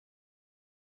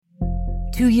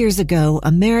2 years ago,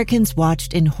 Americans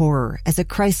watched in horror as a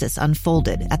crisis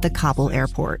unfolded at the Kabul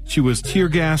airport. She was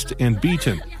tear-gassed and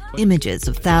beaten. Images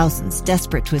of thousands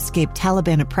desperate to escape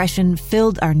Taliban oppression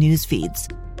filled our news feeds.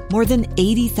 More than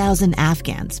 80,000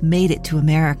 Afghans made it to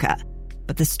America.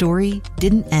 But the story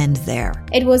didn't end there.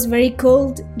 It was very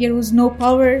cold. There was no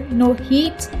power, no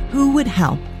heat. Who would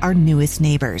help our newest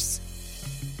neighbors?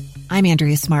 I'm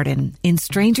Andrea Smartin. In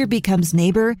Stranger Becomes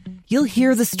Neighbor, you'll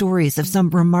hear the stories of some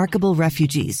remarkable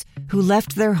refugees who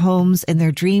left their homes and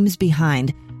their dreams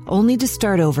behind, only to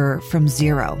start over from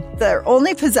zero. Their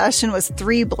only possession was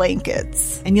 3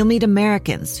 blankets. And you'll meet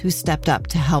Americans who stepped up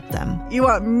to help them. You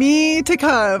want me to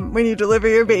come when you deliver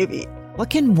your baby. What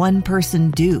can one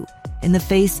person do in the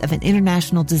face of an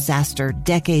international disaster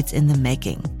decades in the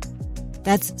making?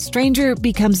 That's Stranger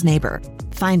Becomes Neighbor.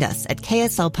 Find us at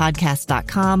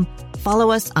kslpodcast.com.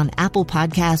 Follow us on Apple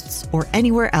Podcasts or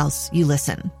anywhere else you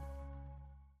listen.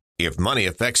 If money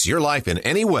affects your life in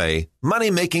any way, Money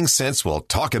Making Sense will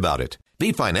talk about it.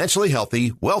 Be financially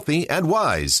healthy, wealthy, and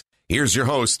wise. Here's your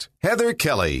host, Heather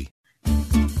Kelly.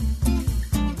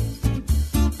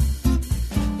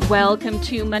 Welcome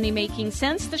to Money Making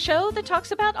Sense, the show that talks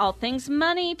about all things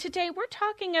money. Today, we're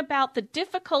talking about the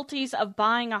difficulties of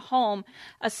buying a home,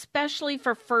 especially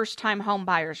for first-time home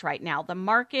buyers right now. The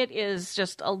market is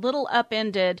just a little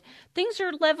upended. Things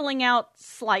are leveling out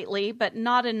slightly, but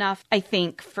not enough, I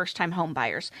think, first-time home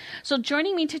buyers. So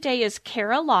joining me today is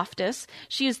Kara Loftus.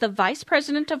 She is the Vice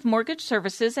President of Mortgage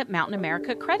Services at Mountain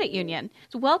America Credit Union.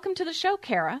 So welcome to the show,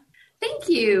 Kara. Thank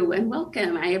you and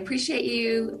welcome. I appreciate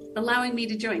you allowing me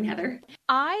to join, Heather.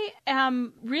 I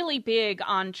am really big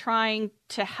on trying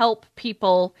to help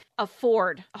people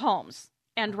afford homes.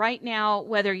 And right now,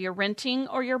 whether you're renting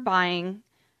or you're buying,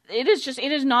 it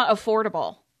is not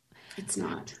affordable. It's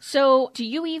not. So do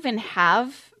you even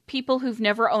have people who've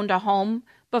never owned a home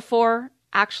before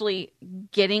actually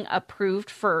getting approved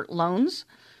for loans?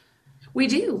 We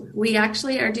do. We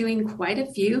actually are doing quite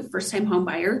a few first-time home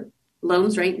buyer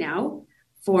loans right now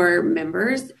for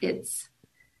members.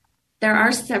 There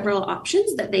are several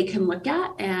options that they can look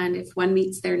at, and if one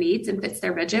meets their needs and fits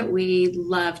their budget, we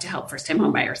love to help first-time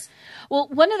home buyers. Well,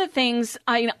 one of the things,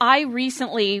 I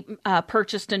recently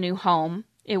purchased a new home.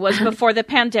 It was before the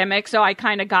pandemic, so I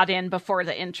kind of got in before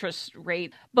the interest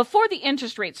rate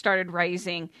started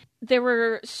rising. There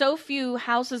were so few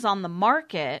houses on the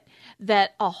market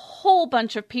that a whole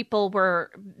bunch of people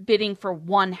were bidding for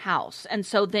one house. And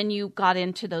so then you got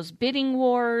into those bidding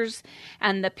wars,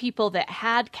 and the people that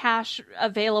had cash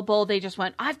available, they just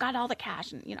went, I've got all the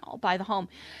cash and, I'll buy the home.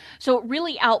 So it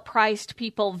really outpriced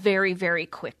people very, very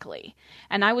quickly.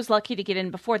 And I was lucky to get in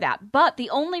before that. But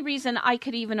the only reason I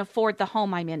could even afford the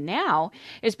home I'm in now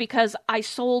is because I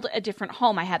sold a different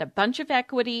home. I had a bunch of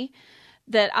equity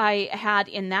that I had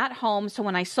in that home. So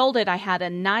when I sold it, I had a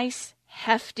nice,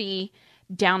 hefty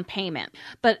down payment.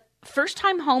 But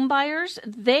first-time home buyers,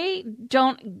 they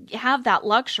don't have that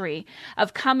luxury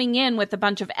of coming in with a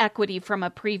bunch of equity from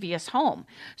a previous home.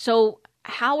 So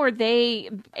how are they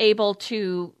able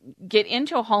to get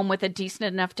into a home with a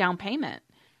decent enough down payment?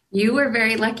 You were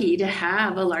very lucky to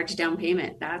have a large down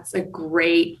payment. That's a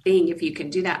great thing if you can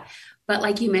do that. But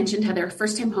like you mentioned, Heather,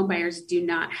 first-time home buyers do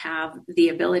not have the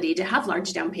ability to have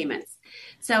large down payments.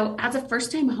 So as a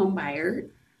first-time home buyer,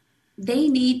 they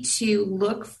need to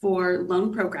look for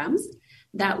loan programs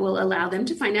that will allow them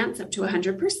to finance up to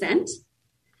 100%.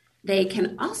 They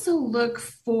can also look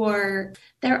for,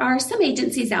 there are some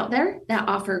agencies out there that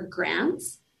offer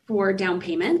grants for down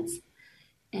payments.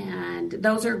 And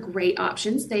those are great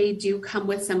options. They do come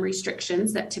with some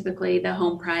restrictions that typically the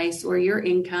home price or your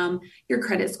income, your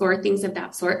credit score, things of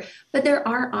that sort. But there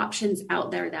are options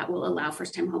out there that will allow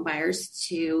first-time home buyers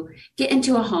to get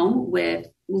into a home with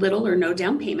little or no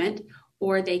down payment,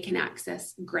 or they can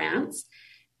access grants.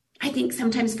 I think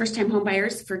sometimes first-time home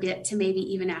buyers forget to maybe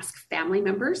even ask family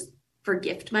members for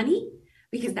gift money,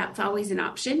 because that's always an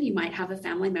option. You might have a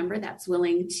family member that's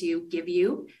willing to give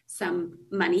you some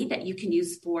money that you can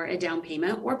use for a down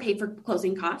payment or pay for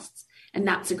closing costs. And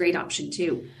that's a great option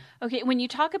too. Okay, when you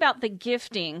talk about the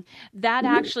gifting, that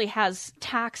actually has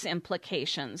tax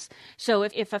implications. So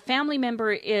if a family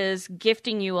member is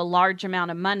gifting you a large amount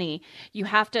of money, you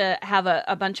have to have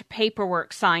a bunch of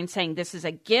paperwork signed saying this is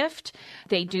a gift.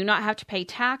 They do not have to pay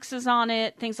taxes on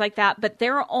it, things like that. But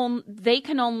they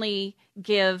can only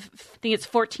give, I think it's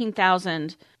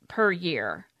 $14,000 per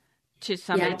year to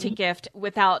somebody to gift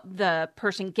without the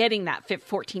person getting that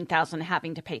 $14,000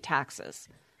 having to pay taxes.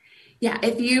 Yeah,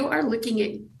 if you are looking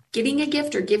at getting a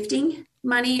gift or gifting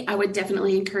money, I would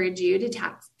definitely encourage you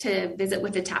to visit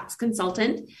with a tax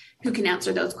consultant who can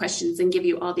answer those questions and give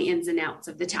you all the ins and outs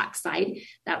of the tax side.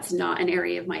 That's not an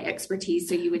area of my expertise,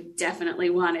 so you would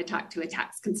definitely want to talk to a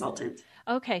tax consultant.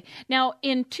 Okay. Now,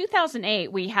 in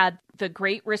 2008, we had the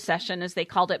Great Recession, as they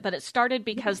called it, but it started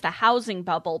because the housing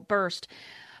bubble burst.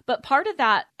 But part of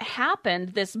that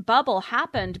this bubble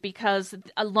happened because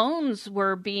loans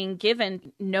were being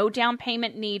given, no down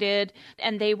payment needed,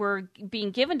 and they were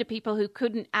being given to people who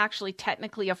couldn't actually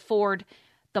technically afford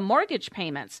the mortgage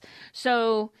payments.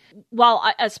 So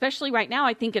especially right now,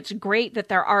 I think it's great that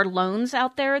there are loans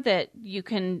out there that you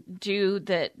can do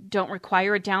that don't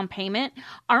require a down payment.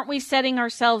 Aren't we setting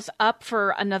ourselves up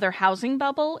for another housing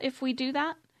bubble if we do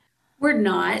that? We're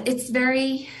not. It's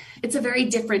a very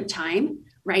different time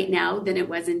right now than it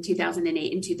was in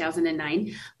 2008 and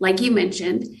 2009. Like you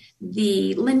mentioned,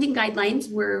 the lending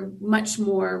guidelines were much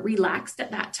more relaxed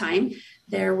at that time.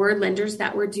 There were lenders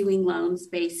that were doing loans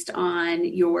based on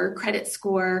your credit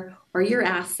score or your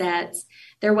assets.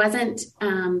 There wasn't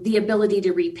the ability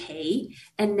to repay.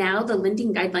 And now the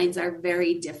lending guidelines are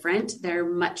very different. They're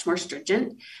much more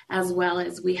stringent, as well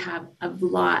as we have a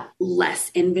lot less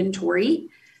inventory.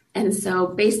 And so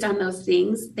based on those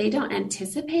things, they don't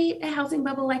anticipate a housing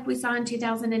bubble like we saw in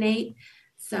 2008.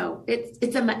 So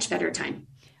it's a much better time.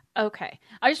 Okay.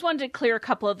 I just wanted to clear a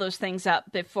couple of those things up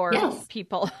before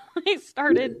people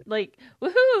started like,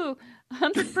 woohoo,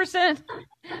 100%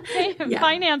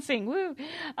 financing, woo.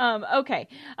 Okay.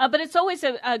 But it's always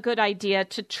a good idea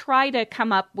to try to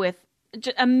come up with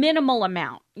a minimal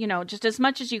amount, just as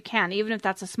much as you can, even if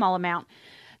that's a small amount,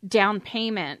 down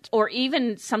payment, or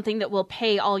even something that will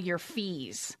pay all your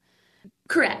fees.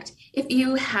 Correct. If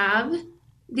you have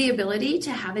the ability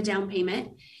to have a down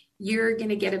payment, you're going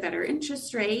to get a better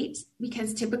interest rate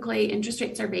because typically interest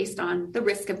rates are based on the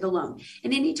risk of the loan.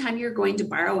 And anytime you're going to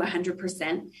borrow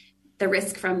 100%, the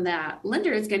risk from the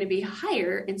lender is going to be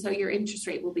higher. And so your interest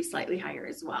rate will be slightly higher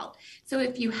as well. So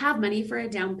if you have money for a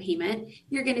down payment,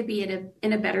 you're going to be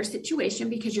in a better situation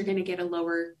because you're going to get a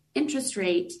lower interest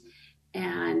rate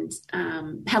and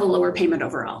have a lower payment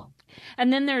overall.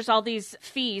 And then there's all these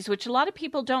fees, which a lot of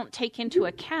people don't take into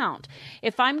account.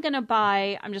 If I'm going to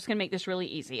buy, I'm just going to make this really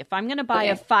easy. If I'm going to buy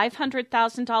a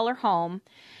 $500,000 home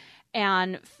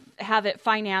and have it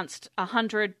financed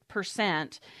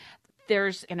 100%,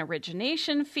 there's an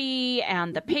origination fee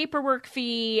and the paperwork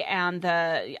fee and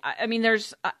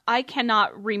I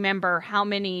cannot remember how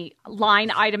many line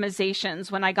itemizations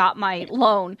when I got my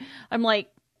loan. I'm like,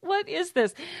 what is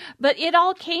this? But it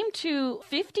all came to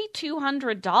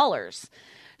 $5,200.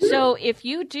 So if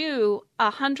you do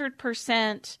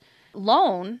 100%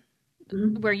 loan,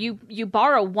 where you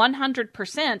borrow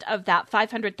 100% of that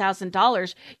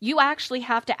 $500,000, you actually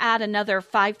have to add another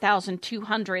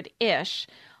 $5,200-ish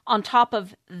on top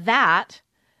of that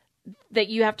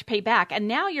you have to pay back. And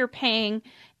now you're paying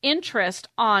interest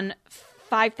on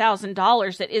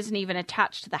 $5,000 that isn't even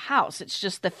attached to the house. It's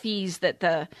just the fees that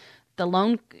the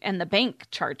loan and the bank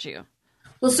charge you.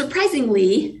 Well,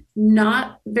 surprisingly,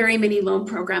 not very many loan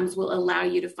programs will allow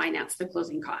you to finance the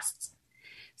closing costs.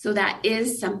 So that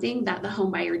is something that the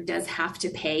home buyer does have to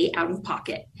pay out of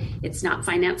pocket. It's not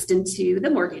financed into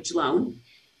the mortgage loan.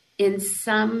 In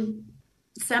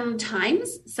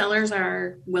sometimes sellers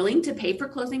are willing to pay for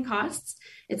closing costs.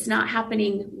 It's not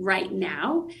happening right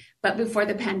now, but before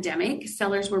the pandemic,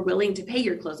 sellers were willing to pay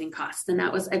your closing costs, and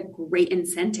that was a great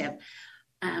incentive.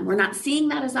 We're not seeing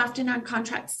that as often on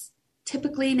contracts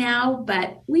typically now,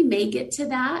 but we may get to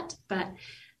that. But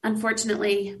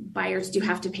unfortunately, buyers do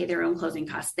have to pay their own closing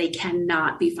costs. They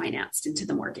cannot be financed into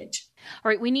the mortgage. All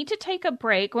right, we need to take a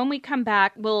break. When we come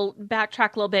back, we'll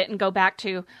backtrack a little bit and go back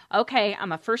to, okay,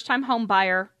 I'm a first-time home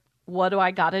buyer. What do I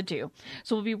got to do?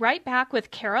 So we'll be right back with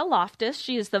Kara Loftus.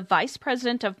 She is the Vice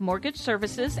President of Mortgage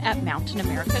Services at Mountain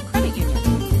America Credit Union.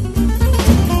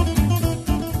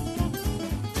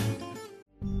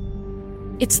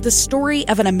 It's the story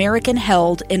of an American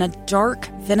held in a dark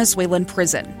Venezuelan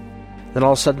prison. Then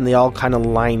all of a sudden they all kind of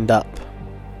lined up.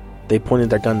 They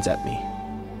pointed their guns at me.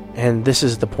 And this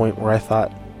is the point where I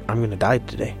thought, I'm going to die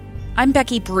today. I'm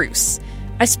Becky Bruce.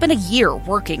 I spent a year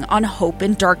working on Hope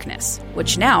in Darkness,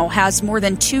 which now has more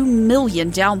than 2 million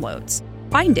downloads.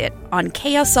 Find it on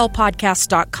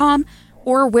kslpodcast.com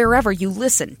or wherever you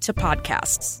listen to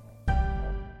podcasts.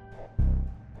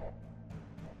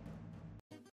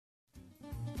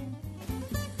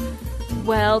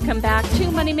 Welcome back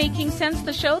to Money Making Sense,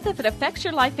 the show that if it affects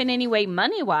your life in any way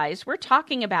money-wise, we're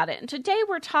talking about it. And today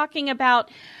we're talking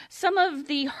about some of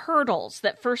the hurdles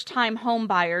that first-time home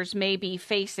buyers may be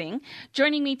facing.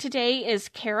 Joining me today is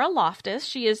Kara Loftus.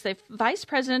 She is the Vice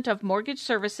President of Mortgage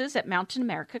Services at Mountain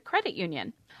America Credit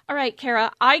Union. All right,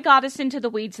 Kara, I got us into the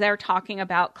weeds there talking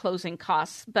about closing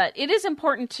costs, but it is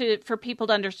important for people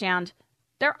to understand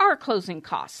there are closing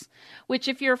costs, which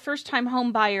if you're a first-time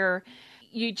home buyer,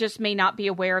 you just may not be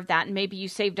aware of that. And maybe you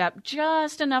saved up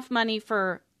just enough money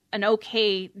for an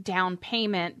okay down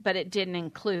payment, but it didn't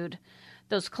include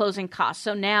those closing costs.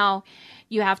 So now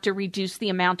you have to reduce the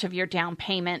amount of your down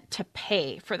payment to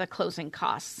pay for the closing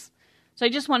costs. So I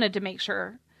just wanted to make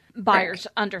sure buyers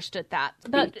understood that.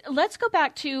 But let's go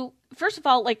back to, first of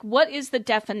all, like, what is the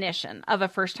definition of a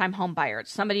first-time home buyer?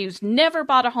 It's somebody who's never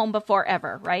bought a home before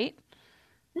ever, right?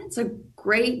 That's a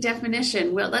great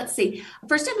definition. Well, let's see. A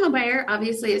first-time home buyer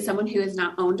obviously is someone who has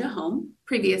not owned a home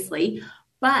previously.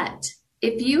 But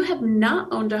if you have not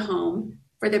owned a home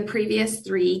for the previous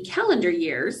 3 calendar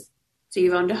years, so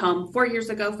you've owned a home 4 years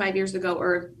ago, 5 years ago,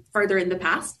 or further in the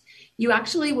past, you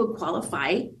actually will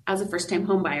qualify as a first-time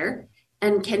home buyer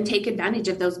and can take advantage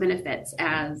of those benefits.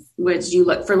 As you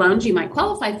look for loans, you might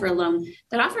qualify for a loan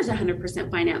that offers 100%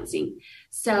 financing.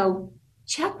 So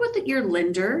check with your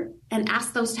lender and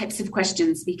ask those types of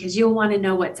questions, because you'll want to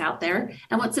know what's out there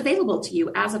and what's available to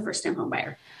you as a first-time home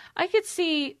buyer. I could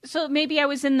see, so maybe I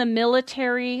was in the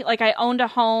military, like I owned a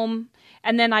home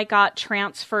and then I got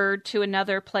transferred to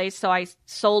another place. So I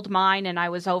sold mine and I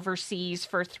was overseas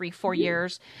for 3-4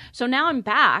 years. So now I'm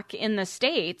back in the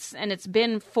States and it's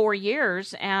been 4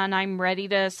 years and I'm ready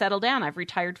to settle down. I've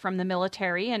retired from the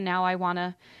military and now I want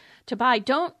to buy.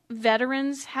 Don't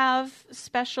veterans have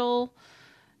special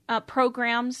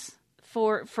programs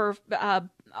for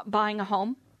buying a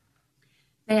home?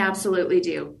 They absolutely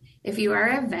do. If you are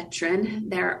a veteran,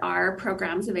 there are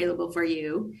programs available for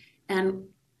you, and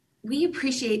we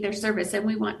appreciate their service and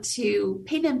we want to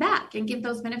pay them back and give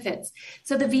those benefits.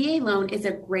 So the VA loan is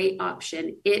a great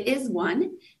option. It is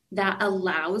one that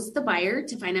allows the buyer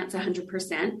to finance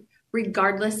 100%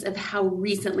 regardless of how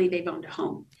recently they've owned a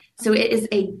home. So it is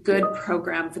a good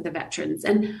program for the veterans.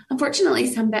 And unfortunately,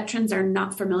 some veterans are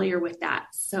not familiar with that.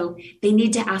 So they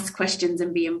need to ask questions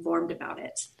and be informed about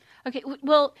it. Okay.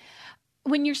 Well,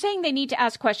 when you're saying they need to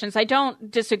ask questions, I don't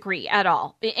disagree at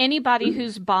all. Anybody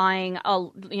who's buying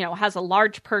has a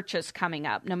large purchase coming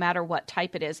up, no matter what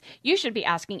type it is, you should be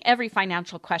asking every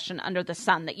financial question under the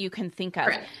sun that you can think of.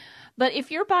 Correct. But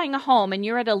if you're buying a home and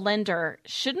you're at a lender,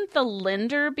 shouldn't the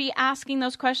lender be asking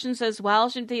those questions as well?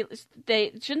 Shouldn't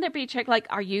there be a check like,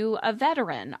 are you a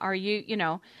veteran? Are you,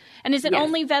 and is it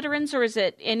only veterans or is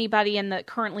it anybody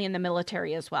currently in the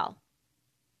military as well?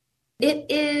 It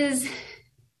is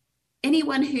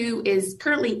anyone who is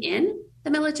currently in the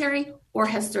military or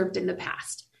has served in the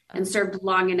past and served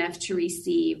long enough to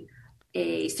receive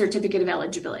a certificate of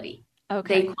eligibility.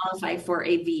 Okay. They qualify for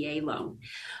a VA loan.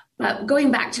 Going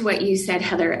back to what you said,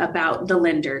 Heather, about the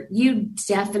lender, you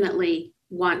definitely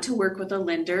want to work with a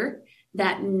lender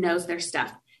that knows their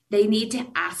stuff. They need to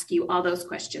ask you all those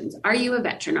questions. Are you a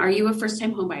veteran? Are you a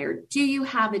first-time home buyer? Do you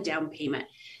have a down payment?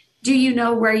 Do you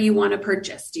know where you want to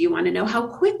purchase? Do you want to know how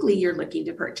quickly you're looking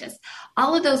to purchase?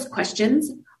 All of those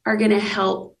questions are going to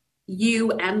help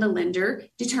you and the lender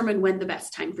determine when the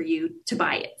best time for you to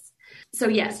buy it. So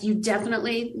yes, you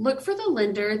definitely look for the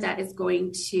lender that is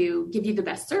going to give you the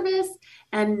best service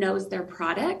and knows their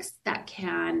products that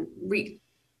can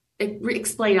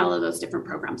explain all of those different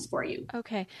programs for you.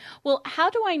 Okay. Well, how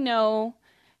do I know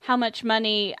how much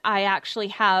money I actually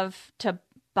have to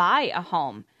buy a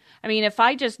home? I mean, if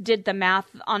I just did the math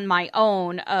on my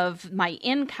own of my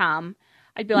income,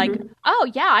 I'd be like,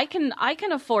 oh yeah, I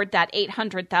can afford that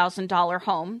 $800,000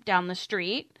 home down the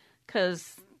street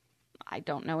because I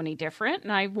don't know any different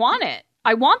and I want it.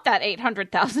 I want that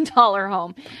 $800,000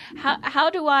 home. How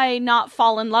do I not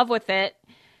fall in love with it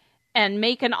and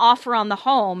make an offer on the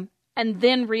home and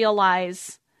then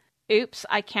realize, oops,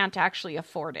 I can't actually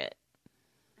afford it?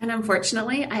 And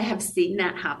unfortunately, I have seen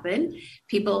that happen.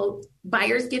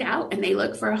 Buyers get out and they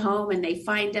look for a home and they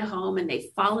find a home and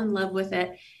they fall in love with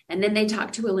it. And then they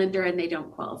talk to a lender and they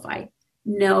don't qualify.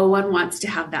 No one wants to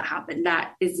have that happen.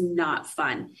 That is not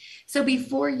fun. So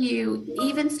before you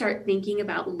even start thinking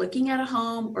about looking at a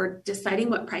home or deciding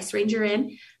what price range you're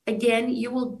in, again, you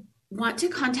will want to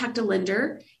contact a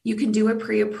lender. You can do a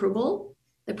pre-approval.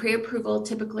 The pre-approval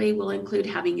typically will include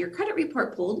having your credit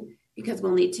report pulled because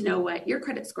we'll need to know what your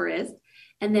credit score is,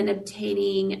 and then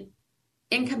obtaining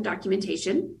income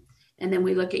documentation. And then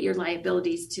we look at your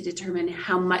liabilities to determine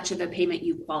how much of a payment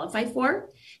you qualify for.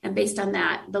 And based on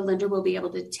that, the lender will be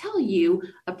able to tell you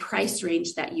a price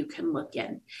range that you can look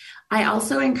in. I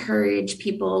also encourage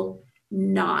people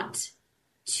not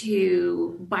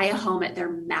to buy a home at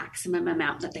their maximum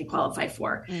amount that they qualify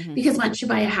for. Because once you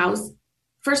buy a house,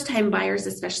 first-time buyers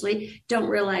especially don't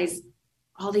realize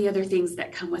all the other things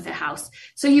that come with a house.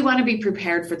 So you want to be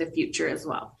prepared for the future as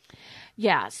well.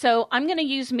 Yeah. So I'm going to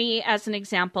use me as an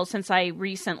example since I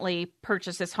recently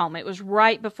purchased this home. It was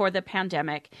right before the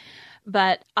pandemic,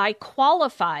 but I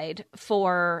qualified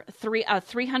for a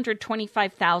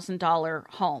 $325,000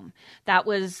 home. That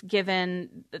was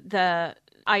given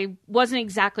I wasn't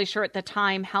exactly sure at the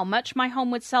time how much my home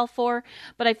would sell for,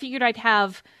 but I figured I'd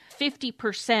have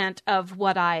 50% of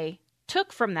what I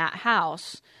took from that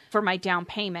house for my down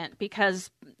payment, because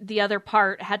the other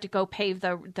part had to go pay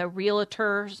the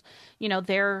realtors,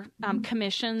 their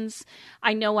commissions.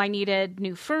 I know I needed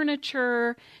new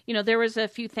furniture. There was a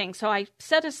few things. So I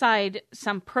set aside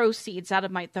some proceeds out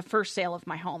of the first sale of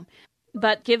my home.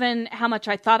 But given how much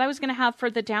I thought I was going to have for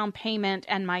the down payment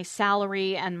and my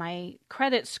salary and my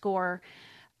credit score,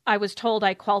 I was told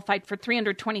I qualified for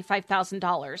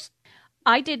 $325,000.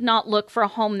 I did not look for a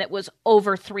home that was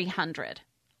over $300,000.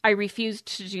 I refused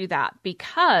to do that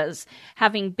because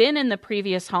having been in the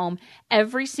previous home,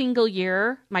 every single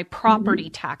year, my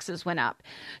property taxes went up.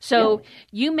 So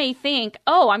you may think,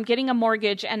 I'm getting a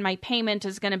mortgage and my payment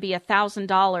is going to be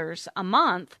 $1,000 a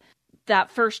month.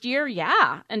 That first year,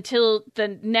 until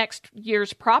the next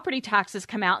year's property taxes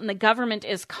come out, and the government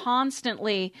is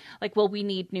constantly like, well, we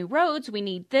need new roads, we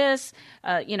need this,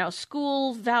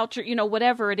 school voucher,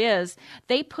 whatever it is.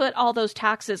 They put all those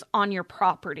taxes on your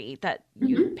property that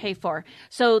you pay for.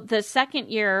 So the second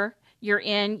year you're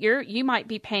in, you might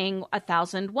be paying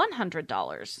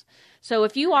 $1,100. So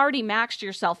if you already maxed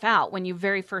yourself out when you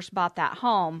very first bought that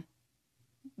home,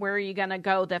 where are you going to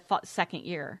go the second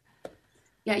year?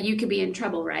 Yeah, you could be in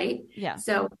trouble, right? Yeah.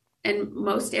 So, and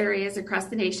most areas across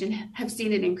the nation have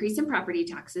seen an increase in property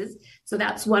taxes. So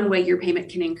that's one way your payment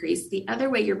can increase. The other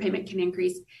way your payment can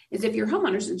increase is if your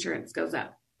homeowner's insurance goes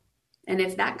up. And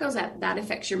if that goes up, that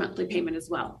affects your monthly payment as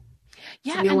well.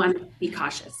 Yeah. So you'll want to be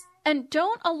cautious. And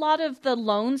don't a lot of the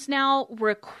loans now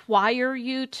require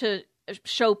you to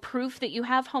show proof that you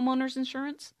have homeowner's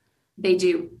insurance? They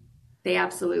do. They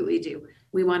absolutely do.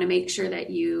 We want to make sure that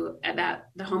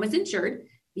the home is insured,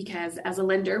 because as a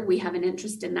lender, we have an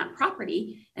interest in that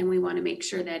property, and we want to make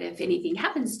sure that if anything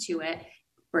happens to it,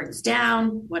 burns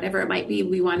down, whatever it might be,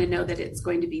 we want to know that it's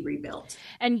going to be rebuilt.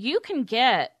 And you can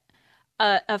get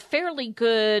a fairly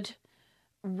good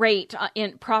rate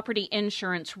in property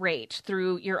insurance rate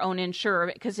through your own insurer,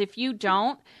 because if you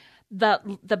don't,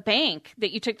 the bank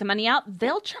that you took the money out,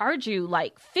 they'll charge you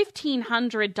like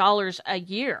 $1,500 a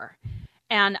year.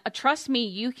 And trust me,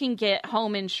 you can get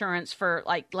home insurance for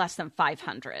like less than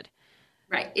 $500.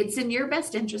 Right. It's in your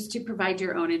best interest to provide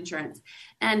your own insurance.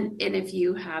 And if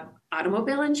you have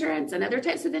automobile insurance and other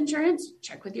types of insurance,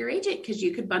 check with your agent, because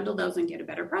you could bundle those and get a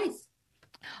better price.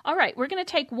 All right, we're going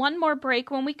to take one more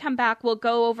break. When we come back, we'll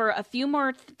go over a few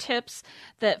more tips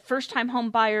that first-time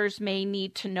home buyers may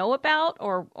need to know about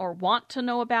or want to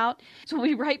know about. So we'll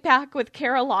be right back with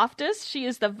Kara Loftus. She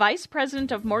is the Vice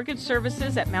President of Mortgage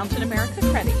Services at Mountain America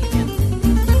Credit Union.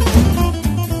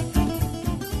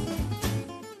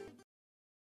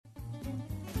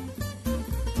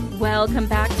 Welcome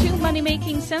back to Money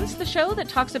Making Sense, the show that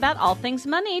talks about all things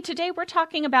money. Today we're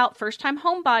talking about first-time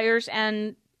home buyers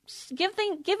and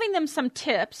giving them some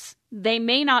tips they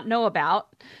may not know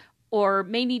about or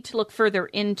may need to look further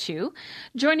into.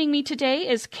 Joining me today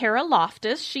is Kara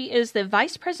Loftus. She is the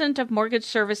Vice President of Mortgage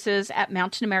Services at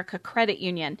Mountain America Credit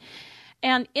Union.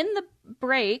 And in the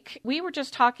break, we were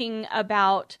just talking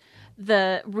about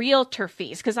the realtor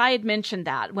fees, because I had mentioned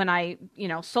that when I,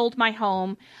 sold my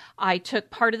home, I took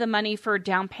part of the money for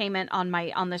down payment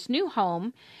on this new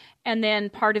home. And then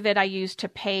part of it I used to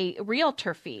pay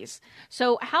realtor fees.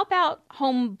 So how about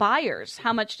home buyers?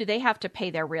 How much do they have to pay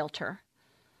their realtor?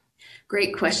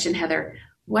 Great question, Heather.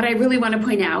 What I really want to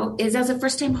point out is, as a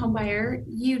first-time home buyer,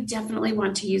 you definitely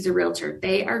want to use a realtor.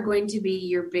 They are going to be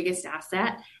your biggest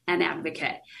asset and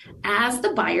advocate. As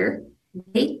the buyer,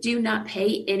 they do not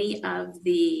pay any of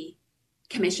the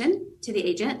commission to the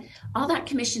agent. All that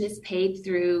commission is paid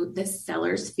through the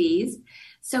seller's fees.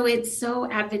 So it's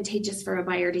so advantageous for a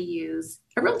buyer to use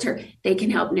a realtor. They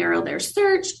can help narrow their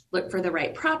search, look for the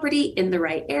right property in the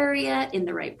right area, in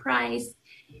the right price.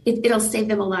 It'll save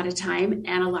them a lot of time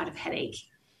and a lot of headache.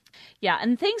 Yeah,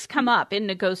 and things come up in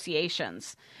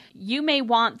negotiations. You may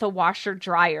want the washer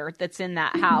dryer that's in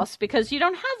that house because you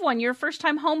don't have one. You're a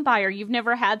first-time home buyer. You've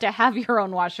never had to have your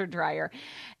own washer dryer.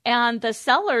 And the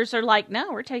sellers are like,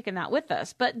 no, we're taking that with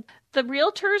us. But the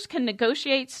realtors can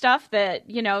negotiate stuff that,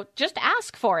 just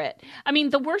ask for it. I mean,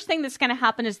 the worst thing that's going to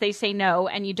happen is they say no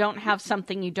and you don't have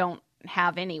something you don't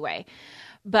have anyway.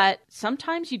 But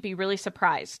sometimes you'd be really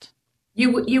surprised.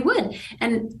 You would.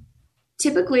 And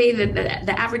typically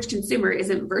the average consumer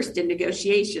isn't versed in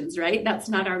negotiations, right? That's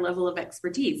not our level of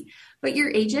expertise. But your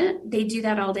agent, they do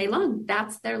that all day long.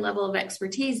 That's their level of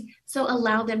expertise. So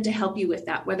allow them to help you with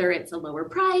that, whether it's a lower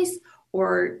price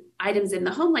or items in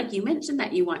the home, like you mentioned,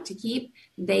 that you want to keep,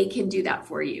 they can do that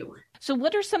for you. So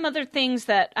what are some other things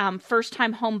that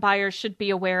first-time home buyers should be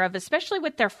aware of, especially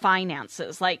with their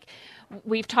finances? Like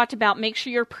we've talked about, make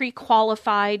sure you're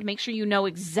pre-qualified, make sure you know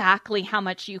exactly how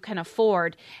much you can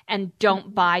afford, and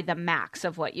don't buy the max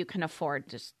of what you can afford.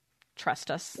 Just trust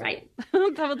us. Right.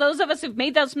 Those of us who've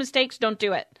made those mistakes, don't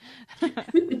do it.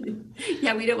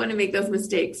 Yeah, we don't want to make those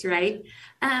mistakes, right?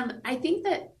 I think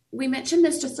that we mentioned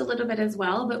this just a little bit as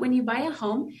well, but when you buy a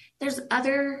home, there's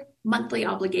other monthly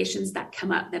obligations that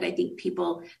come up that I think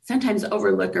people sometimes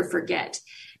overlook or forget.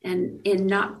 And in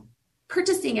not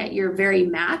purchasing at your very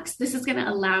max, this is going to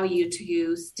allow you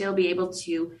to still be able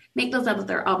to make those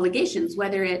other obligations,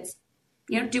 whether it's,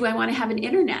 do I want to have an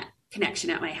internet connection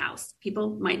at my house?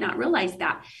 People might not realize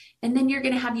that. And then you're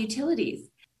going to have utilities.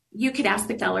 You could ask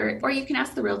the seller or you can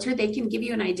ask the realtor. They can give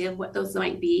you an idea of what those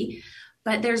might be.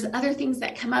 But there's other things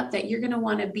that come up that you're going to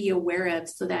want to be aware of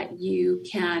so that you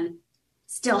can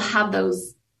still have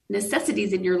those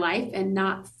necessities in your life and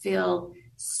not feel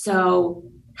so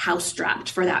house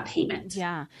strapped for that payment.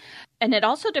 Yeah. And it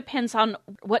also depends on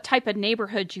what type of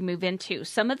neighborhood you move into.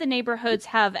 Some of the neighborhoods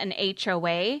have an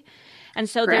HOA. And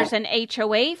so Correct. There's an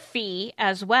HOA fee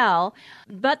as well.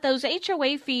 But those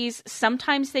HOA fees,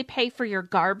 sometimes they pay for your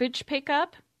garbage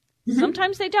pickup. Mm-hmm.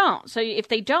 Sometimes they don't. So if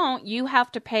they don't, you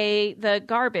have to pay the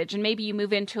garbage. And maybe you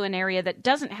move into an area that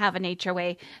doesn't have an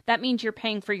HOA. That means you're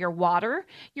paying for your water,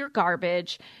 your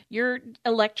garbage, your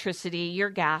electricity,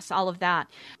 your gas, all of that.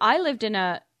 I lived in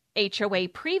a HOA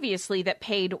previously that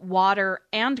paid water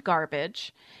and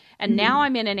garbage. And now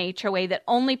I'm in an HOA that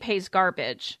only pays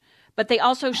garbage. But they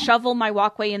also shovel my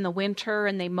walkway in the winter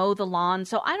and they mow the lawn.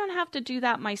 So I don't have to do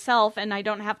that myself and I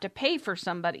don't have to pay for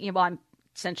somebody. Well, I'm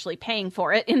essentially paying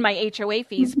for it in my HOA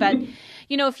fees. But,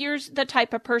 if you're the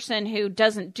type of person who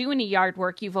doesn't do any yard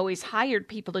work, you've always hired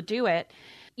people to do it,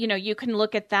 you can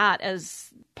look at that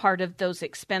as part of those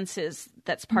expenses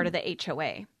that's part of the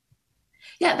HOA.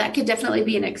 Yeah, that could definitely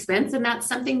be an expense. And that's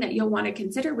something that you'll want to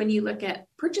consider when you look at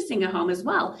purchasing a home as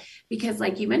well. Because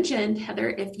like you mentioned, Heather,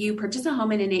 if you purchase a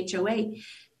home in an HOA,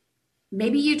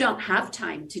 maybe you don't have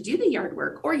time to do the yard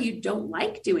work or you don't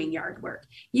like doing yard work.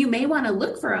 You may want to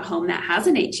look for a home that has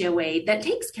an HOA that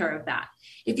takes care of that.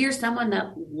 If you're someone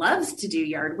that loves to do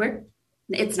yard work,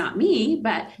 it's not me,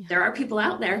 but there are people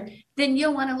out there, then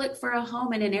you'll want to look for a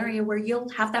home in an area where you'll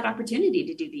have that opportunity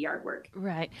to do the yard work.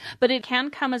 Right. But it can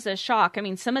come as a shock. I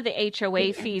mean, some of the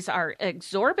HOA fees are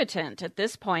exorbitant at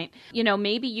this point.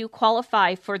 Maybe you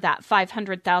qualify for that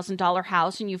 $500,000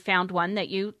 house and you found one that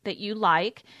you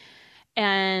like.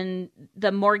 And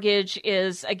the mortgage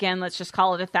is, again, let's just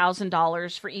call it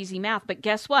 $1,000 for easy math. But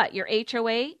guess what? Your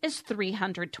HOA is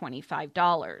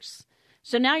 $325.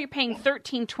 So now you're paying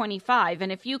 $1,325.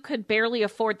 And if you could barely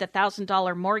afford the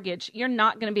 $1,000 mortgage, you're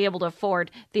not going to be able to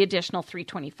afford the additional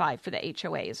 $325 for the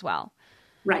HOA as well.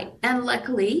 Right. And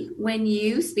luckily, when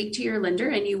you speak to your lender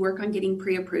and you work on getting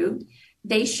pre-approved,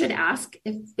 they should ask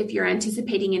if you're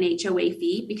anticipating an HOA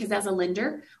fee, because as a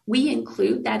lender, we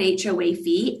include that HOA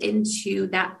fee into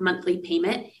that monthly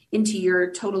payment, into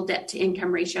your total debt to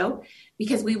income ratio,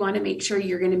 because we want to make sure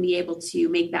you're going to be able to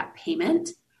make that payment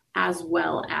as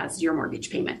well as your mortgage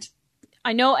payment.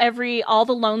 I know all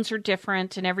the loans are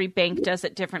different and every bank does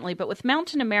it differently, but with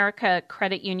Mountain America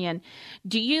Credit Union,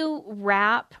 do you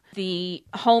wrap the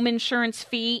home insurance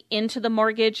fee into the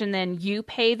mortgage and then you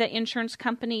pay the insurance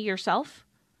company yourself?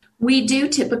 We do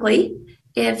typically.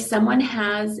 If someone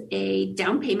has a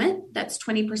down payment that's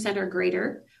 20% or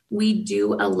greater, we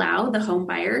do allow the home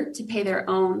buyer to pay their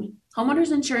own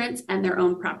homeowner's insurance and their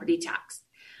own property tax.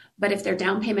 But if their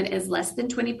down payment is less than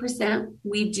 20%,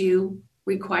 we do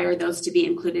require those to be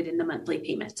included in the monthly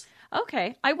payment.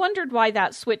 Okay. I wondered why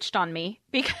that switched on me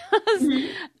because,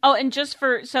 and just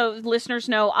so listeners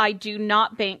know, I do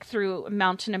not bank through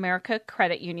Mountain America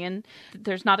Credit Union.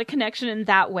 There's not a connection in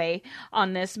that way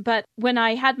on this. But when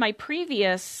I had my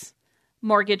previous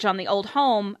mortgage on the old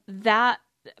home, that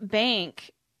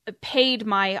bank paid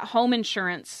my home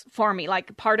insurance for me.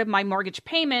 Like part of my mortgage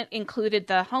payment included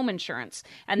the home insurance,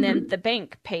 and then the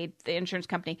bank paid the insurance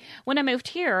company. When I moved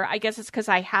here, I guess it's because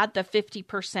I had the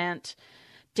 50%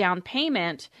 down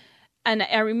payment. And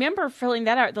I remember filling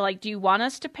that out. They're like, do you want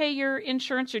us to pay your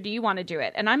insurance or do you want to do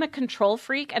it? And I'm a control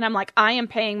freak. And I'm like, I am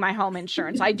paying my home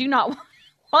insurance. I do not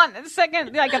want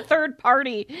a third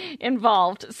party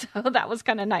involved. So that was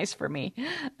kind of nice for me.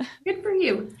 Good for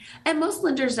you. And most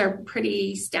lenders are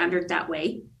pretty standard that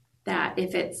way, that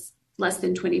if it's less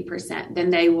than 20%,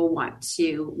 then they will want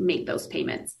to make those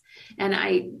payments. And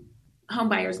home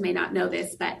buyers may not know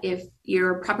this, but if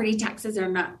your property taxes are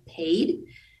not paid,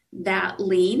 that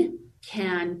lien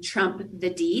can trump the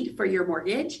deed for your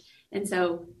mortgage. And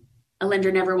so a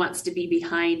lender never wants to be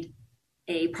behind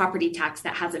a property tax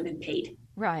that hasn't been paid.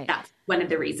 Right. That's one of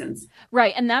the reasons.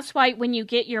 Right. And that's why when you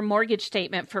get your mortgage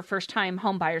statement for first-time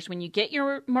home buyers, when you get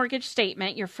your mortgage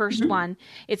statement, your first one,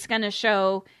 it's going to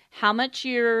show how much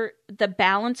the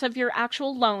balance of your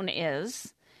actual loan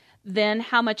is, then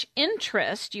how much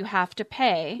interest you have to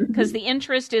pay, because the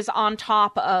interest is on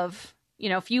top of,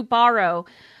 if you borrow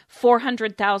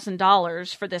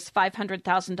 $400,000 for this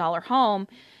 $500,000 home,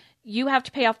 you have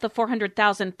to pay off the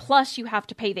 $400,000 plus you have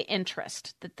to pay the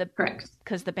interest correct,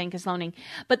 because the bank is loaning.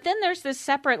 But then there's this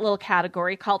separate little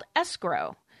category called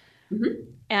escrow.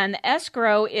 And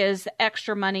escrow is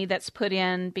extra money that's put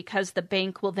in because the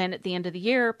bank will then at the end of the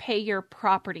year pay your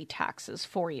property taxes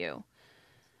for you.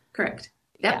 Correct.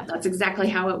 Yep, that's exactly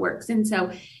how it works. And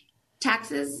so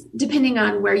taxes, depending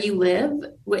on where you live,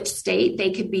 which state,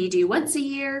 they could be due once a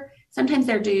year. Sometimes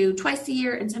they're due twice a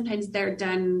year, and sometimes they're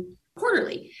done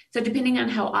quarterly. So depending on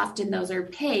how often those are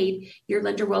paid, your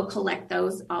lender will collect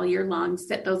those all year long,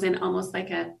 set those in almost like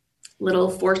a little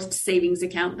forced savings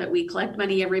account that we collect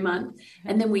money every month.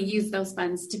 And then we use those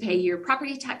funds to pay your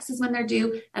property taxes when they're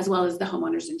due, as well as the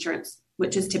homeowner's insurance,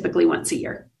 which is typically once a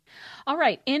year. All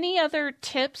right. Any other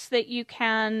tips that you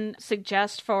can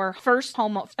suggest for first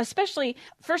home, especially,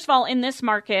 first of all, in this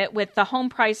market with the home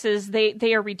prices,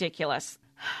 they are ridiculous.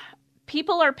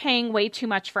 People are paying way too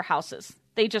much for houses.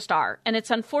 They just are. And it's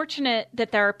unfortunate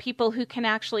that there are people who can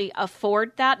actually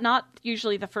afford that, not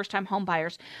usually the first-time home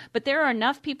buyers, but there are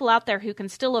enough people out there who can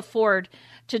still afford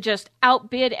to just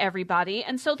outbid everybody.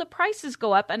 And so the prices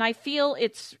go up, and I feel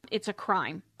it's a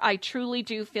crime. I truly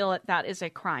do feel that is a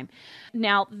crime.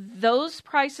 Now, those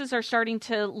prices are starting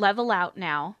to level out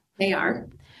now. They are.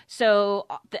 So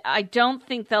I don't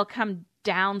think they'll come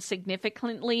down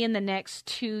significantly in the next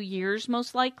 2 years,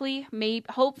 most likely. Maybe,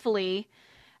 hopefully,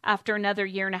 after another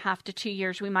 1.5 to 2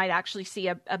 years, we might actually see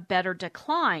a better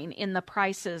decline in the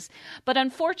prices. But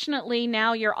unfortunately,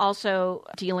 now you're also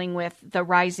dealing with the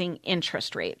rising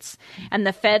interest rates. And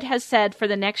the Fed has said for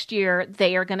the next year,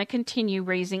 they are going to continue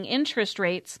raising interest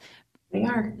rates. They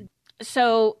are.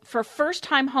 So for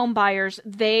first-time home buyers,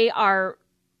 they are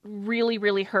really,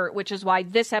 really hurt, which is why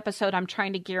this episode I'm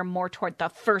trying to gear more toward the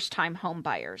first-time home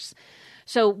buyers.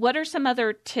 So what are some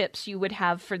other tips you would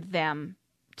have for them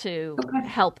to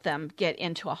help them get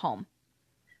into a home?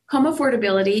 Home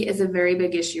affordability is a very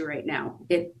big issue right now.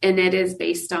 It is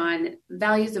based on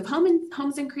values of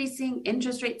homes increasing,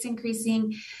 interest rates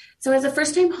increasing. So as a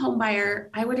first-time home buyer,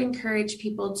 I would encourage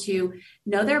people to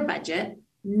know their budget,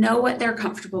 know what they're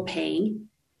comfortable paying,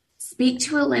 speak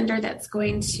to a lender that's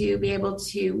going to be able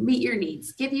to meet your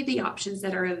needs, give you the options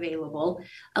that are available,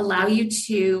 allow you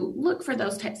to look for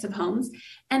those types of homes.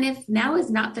 And if now is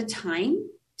not the time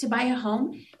to buy a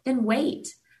home, then wait.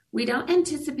 We don't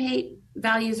anticipate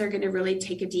values are going to really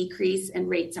take a decrease and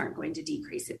rates aren't going to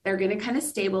decrease. They're going to kind of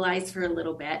stabilize for a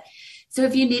little bit. So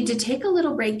if you need to take a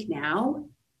little break now,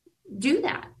 do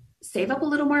that. Save up a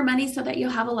little more money so that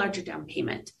you'll have a larger down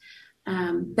payment.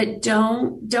 But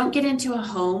don't get into a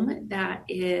home that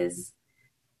is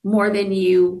more than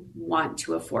you want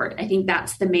to afford. I think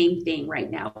that's the main thing right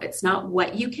now. It's not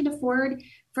what you can afford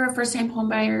for a first-time home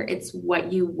buyer, it's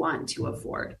what you want to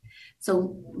afford.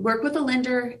 So work with a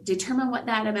lender, determine what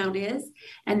that amount is.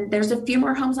 And there's a few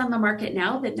more homes on the market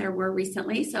now than there were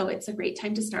recently. So it's a great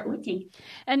time to start looking.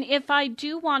 And if I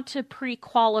do want to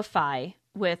pre-qualify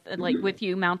with with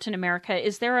you, Mountain America,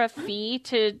 is there a fee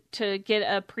to get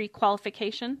a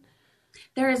pre-qualification?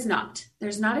 There is not.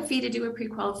 There's not a fee to do a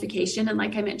pre-qualification. And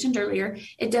like I mentioned earlier,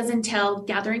 it does entail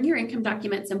gathering your income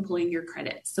documents and pulling your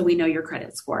credit so we know your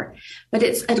credit score. But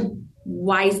it's a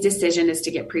wise decision is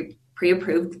to get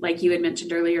pre-approved, like you had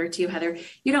mentioned earlier too, Heather.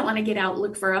 You don't want to get out,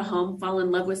 look for a home, fall in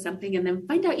love with something, and then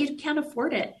find out you can't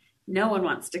afford it. No one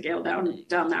wants to go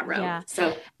down that road. Yeah.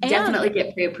 So definitely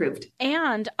get pre-approved.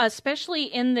 And especially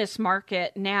in this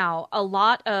market now, a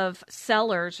lot of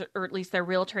sellers, or at least their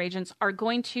realtor agents, are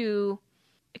going to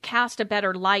cast a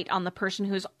better light on the person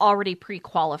who's already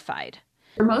pre-qualified.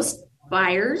 Most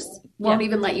buyers won't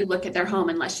even let you look at their home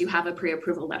unless you have a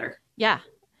pre-approval letter. Yeah,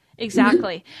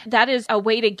 exactly. That is a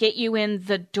way to get you in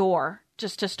the door,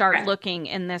 just to start looking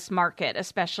in this market,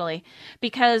 especially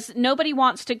because nobody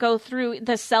wants to go through,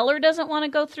 the seller doesn't want to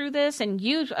go through this. And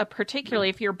you, particularly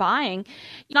if you're buying,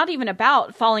 not even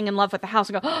about falling in love with the house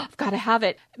and go, oh, I've got to have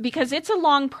it, because it's a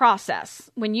long process.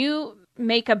 When you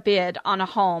make a bid on a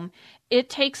home, it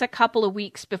takes a couple of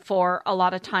weeks before a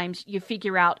lot of times you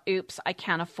figure out, oops, I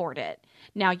can't afford it.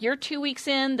 Now you're 2 weeks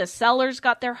in, the seller's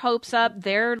got their hopes up,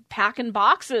 they're packing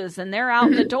boxes and they're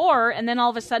out the door, and then all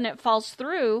of a sudden it falls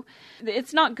through.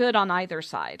 It's not good on either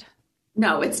side.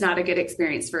 No, it's not a good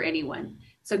experience for anyone.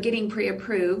 So getting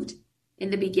pre-approved in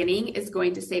the beginning is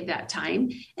going to save that time.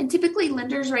 And typically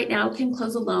lenders right now can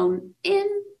close a loan in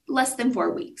less than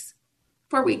 4 weeks.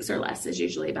 4 weeks or less is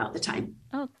usually about the time.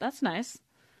 Oh, that's nice.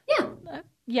 Yeah.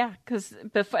 Yeah, because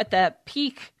at the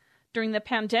peak during the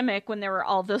pandemic, when there were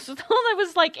all this, it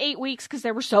was like 8 weeks because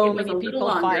there were so many people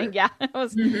buying. Yeah, it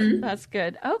was. That's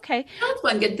good. Okay. That's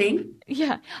one good thing.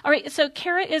 Yeah. All right. So,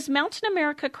 Kara, is Mountain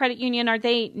America Credit Union, are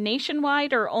they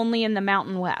nationwide or only in the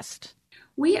Mountain West?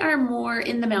 We are more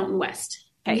in the Mountain West.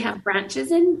 Okay. We have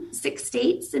branches in 6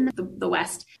 states in the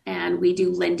West, and we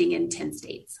do lending in 10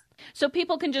 states. So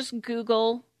people can just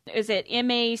Google, is it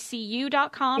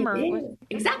macu.com?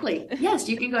 Exactly. Yes,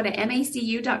 you can go to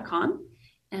macu.com.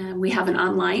 We have an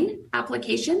online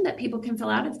application that people can fill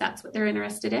out if that's what they're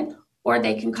interested in, or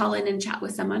they can call in and chat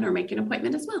with someone or make an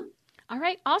appointment as well. All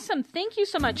right. Awesome. Thank you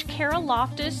so much, Kara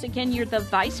Loftus. Again, you're the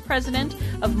Vice President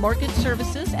of Mortgage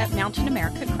Services at Mountain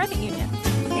America Credit Union.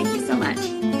 Thank you so much.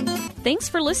 Thanks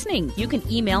for listening. You can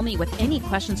email me with any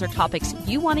questions or topics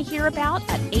you want to hear about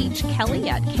at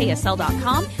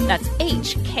hkelly@ksl.com. That's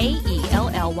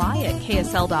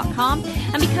HKELLY@ksl.com.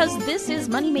 And because this is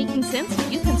Money Making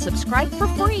Sense, you can subscribe for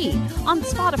free on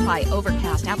Spotify,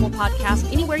 Overcast, Apple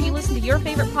Podcasts, anywhere you listen to your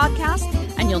favorite podcast,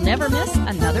 and you'll never miss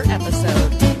another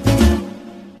episode.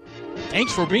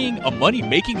 Thanks for being a Money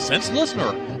Making Sense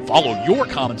listener. Follow your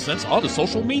common sense on the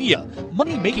social media.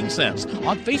 Money Making Sense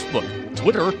on Facebook,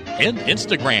 Twitter, and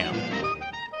Instagram.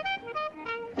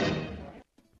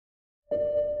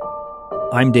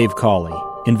 I'm Dave Cawley,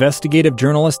 investigative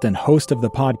journalist and host of the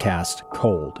podcast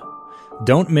Cold.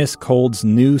 Don't miss Cold's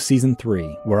new Season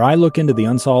 3, where I look into the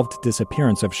unsolved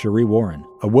disappearance of Cherie Warren,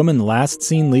 a woman last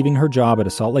seen leaving her job at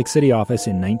a Salt Lake City office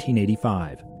in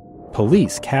 1985.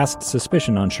 Police cast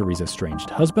suspicion on Cherie's estranged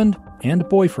husband and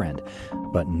boyfriend,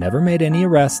 but never made any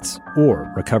arrests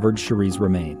or recovered Cherie's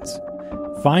remains.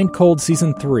 Find Cold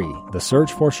Season 3, The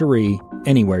Search for Cherie,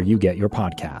 anywhere you get your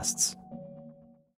podcasts.